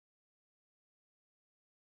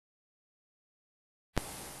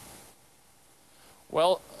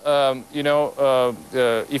Well, that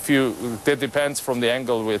depends from the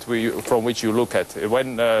angle from which you look at.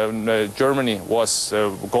 When Germany was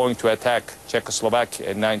going to attack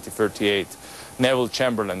Czechoslovakia in 1938, Nevil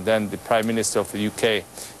Chamberland, then the Prime Minister of the UK,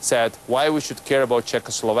 said, why we should care about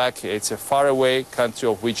Czechoslovakia? It's a faraway country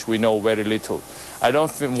of which we know very little. I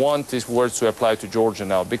don't want these words to apply to Georgia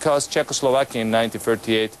now, because Czechoslovakia in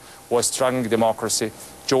 1938 was a struggling democracy.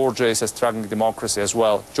 Georgia is a struggling democracy as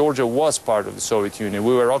well. Georgia was part of the Soviet Union.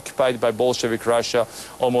 We were occupied by Bolshevik Russia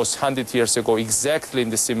almost 100 years ago, exactly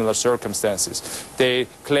in the similar circumstances. They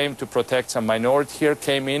claimed to protect some minority here,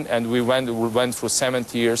 came in, and we went through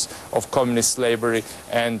 70 years of communist slavery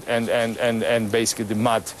and basically the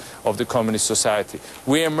mud of the communist society.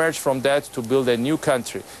 We emerged from that to build a new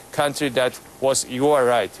country that was, you are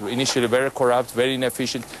right, initially very corrupt, very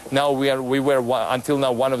inefficient. Now we were until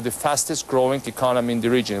now one of the fastest growing economy in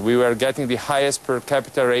the region. We were getting the highest per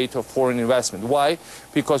capita rate of foreign investment. Why?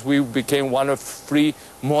 Because we became one of three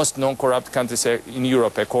most non-corrupt countries in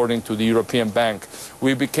Europe, according to the European Bank.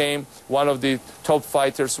 We became one of the top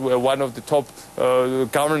fighters, one of the top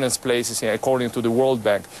governance places, according to the World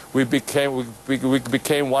Bank. We became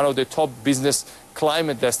one of the top business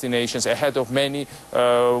climate destinations ahead of many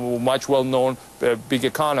much well-known big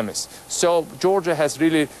economies. So Georgia has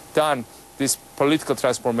really done this political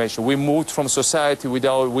transformation. We moved from society with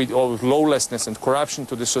lawlessness and corruption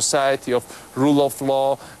to the society of rule of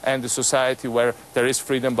law and the society where there is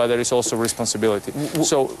freedom, but there is also responsibility.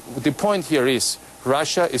 So the point here is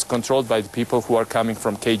Russia is controlled by the people who are coming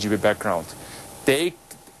from KGB background. The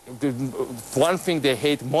one thing they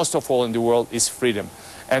hate most of all in the world is freedom.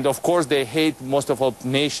 And of course they hate most of all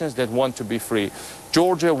nations that want to be free.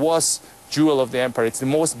 Georgia was jewel of the empire. It's the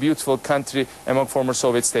most beautiful country among former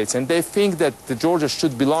Soviet states. And they think that the Georgia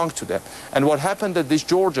should belong to them. And what happened that this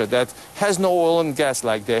Georgia that has no oil and gas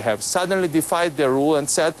like they have suddenly defied their rule and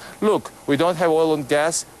said, look, we don't have oil and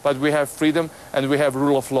gas, but we have freedom and we have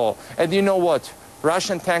rule of law. And you know what?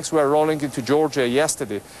 Russian tanks were rolling into Georgia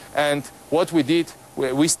yesterday. And what we did,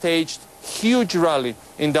 we staged huge rally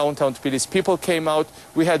in downtown Tbilisi. People came out.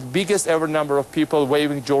 We had biggest ever number of people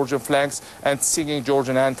waving Georgian flags and singing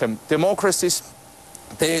Georgian anthem. Democracies,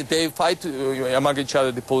 they fight among each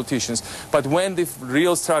other, the politicians. But when the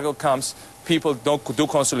real struggle comes, people do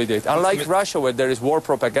consolidate. Unlike Russia, where there is war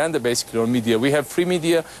propaganda basically on media, we have free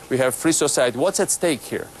society. What's at stake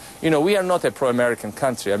here? You know, we are not a pro-American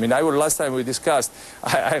country. I mean, last time we discussed,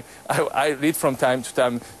 I read from time to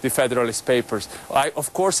time the Federalist Papers.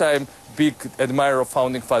 Of course, I'm big admirer of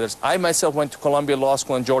founding fathers. I myself went to Columbia Law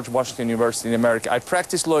School and George Washington University in America. I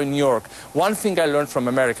practiced law in New York. One thing I learned from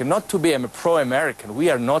America, not to be a pro-American. We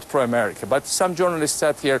are not pro-American. But some journalists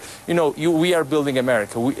said here, you know, we are building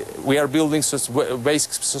America. We are building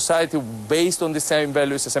society based on the same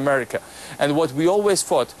values as America. And what we always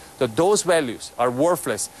thought, that those values are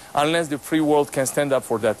worthless unless the free world can stand up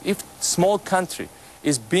for that. If small country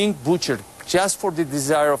is being butchered just for the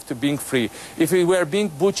desire of being free, if we were being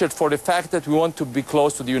butchered for the fact that we want to be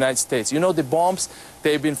close to the United States, you know, the bombs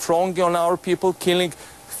they've been throwing on our people, killing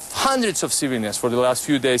hundreds of civilians for the last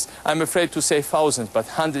few days. I'm afraid to say thousands, but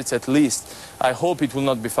hundreds at least. I hope it will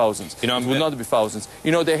not be thousands. You know, it will not be thousands.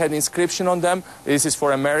 You know, they had inscription on them. This is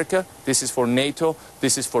for America. This is for NATO.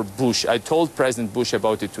 This is for Bush. I told President Bush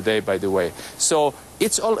about it today, by the way. So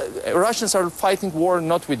it's all, Russians are fighting war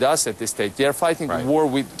not with us at this stage. They are fighting war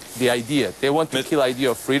with the idea. They want to kill the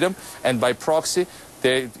idea of freedom, and by proxy,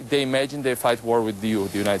 they imagine they fight war with the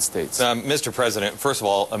United States. Mr. President, first of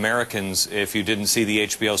all, Americans, if you didn't see the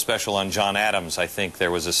HBO special on John Adams, I think there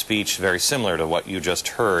was a speech very similar to what you just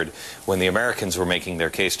heard when the Americans were making their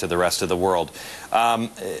case to the rest of the world. Our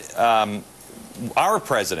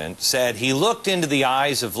president said he looked into the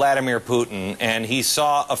eyes of Vladimir Putin and he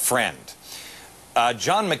saw a friend.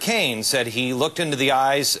 John McCain said he looked into the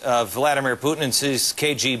eyes of Vladimir Putin and sees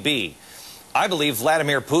KGB. I believe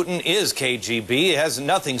Vladimir Putin is KGB.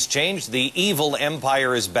 Nothing's changed. The evil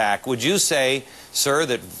empire is back. Would you say, sir,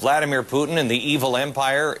 that Vladimir Putin and the evil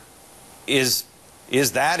empire is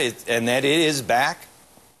that and that it is back?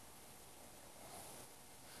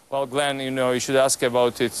 Well, Glenn, you know, you should ask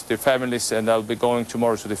about it, the families, and I'll be going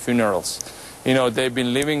tomorrow to the funerals. You know, they've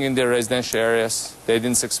been living in their residential areas. They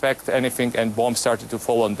didn't expect anything, and bombs started to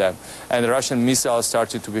fall on them. And Russian missiles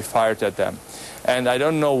started to be fired at them. And I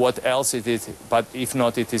don't know what else it is, but if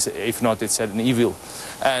not, it's an evil.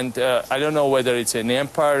 And I don't know whether it's an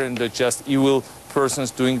empire and just evil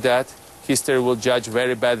persons doing that. History will judge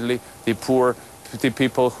very badly the poor, the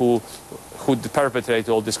people who perpetrate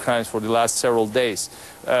all these crimes for the last several days.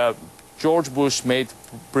 George Bush made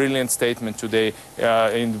brilliant statement today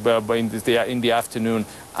in the afternoon.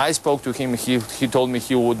 I spoke to him. He told me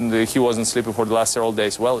he wasn't sleeping for the last several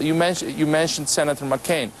days. Well, you mentioned Senator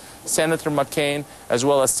McCain. Senator McCain, as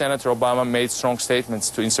well as Senator Obama, made strong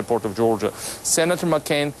statements in support of Georgia. Senator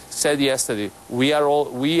McCain said yesterday, we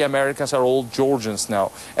Americans are all Georgians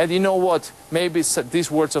now. And you know what? Maybe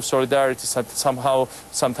these words of solidarity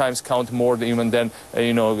sometimes count more even than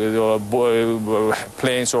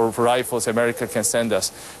planes or rifles America can send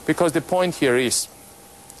us. Because the point here is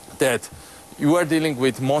that you are dealing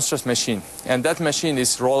with a monstrous machine, and that machine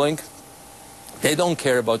is rolling. They don't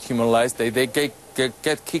care about human lives. They get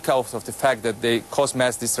kicked out of the fact that they cause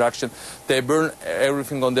mass destruction. They burn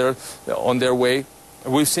everything on their way.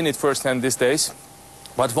 We've seen it firsthand these days.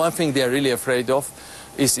 But one thing they are really afraid of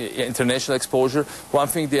is international exposure. One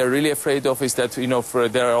thing they are really afraid of is that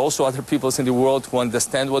there are also other peoples in the world who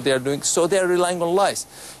understand what they are doing. So they are relying on lies.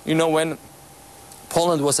 When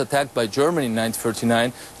Poland was attacked by Germany in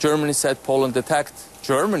 1939, Germany said Poland attacked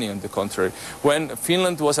Germany, on the contrary. When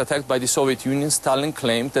Finland was attacked by the Soviet Union, Stalin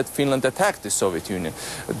claimed that Finland attacked the Soviet Union.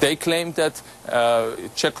 They claimed that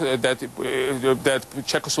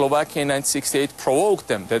Czechoslovakia in 1968 provoked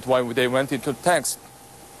them. That's why they went into tanks.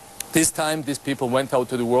 This time, these people went out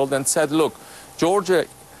to the world and said, look, Georgia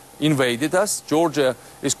invaded us. Georgia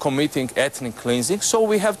is committing ethnic cleansing, so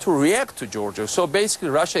we have to react to Georgia. So basically,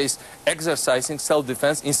 Russia is exercising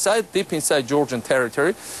self-defense deep inside Georgian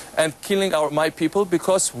territory and killing my people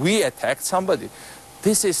because we attacked somebody.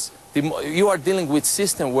 You are dealing with a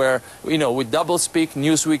system where, with doublespeak,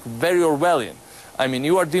 Newsweek, very Orwellian. I mean,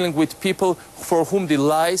 you are dealing with people for whom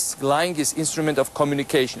lying is instrument of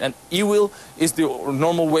communication, and evil is the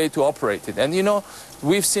normal way to operate it. And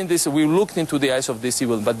we've seen this, we looked into the eyes of this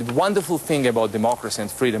evil, but the wonderful thing about democracy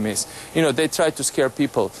and freedom is, they try to scare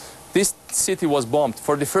people. This city was bombed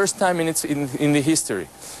for the first time in the history.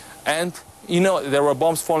 And, there were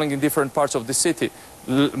bombs falling in different parts of the city.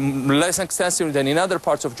 Less extensive than in other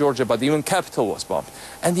parts of Georgia, but even capital was bombed.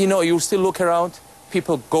 And, you still look around,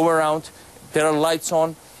 people go around, there are lights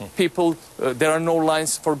on, there are no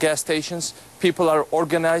lines for gas stations, people are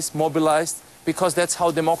organized, mobilized, because that's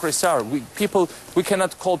how democracies are. We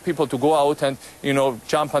cannot call people to go out and,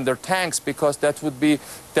 jump under tanks, because that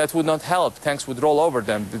would not help. Tanks would roll over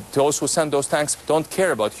them. Those who send those tanks don't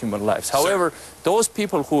care about human lives. However, those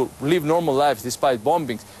people who live normal lives despite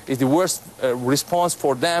bombings is the worst response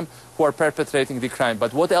for them who are perpetrating the crime.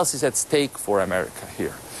 But what else is at stake for America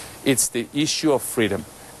here? It's the issue of freedom.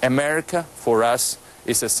 America, for us,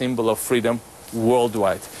 is a symbol of freedom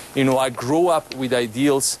worldwide. I grew up with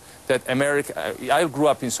ideals that I grew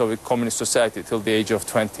up in Soviet communist society till the age of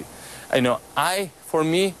 20. For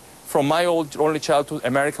me, from my early childhood,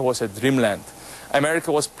 America was a dreamland.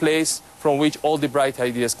 America was a place from which all the bright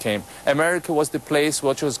ideas came. America was the place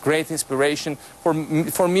which was great inspiration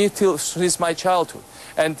for me since my childhood.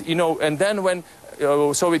 And then when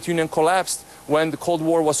Soviet Union collapsed, when the Cold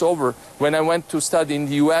War was over, when I went to study in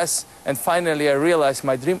the US, and finally I realized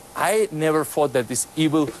my dream, I never thought that this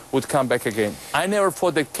evil would come back again. I never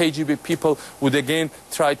thought that KGB people would again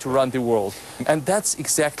try to run the world. And that's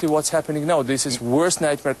exactly what's happening now. This is worst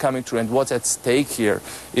nightmare coming true, and what's at stake here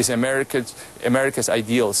is America's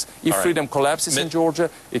ideals. If freedom collapses in Georgia,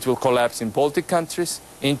 it will collapse in Baltic countries,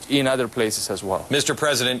 in other places as well. Mr.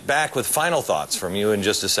 President, back with final thoughts from you in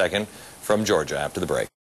just a second from Georgia after the break.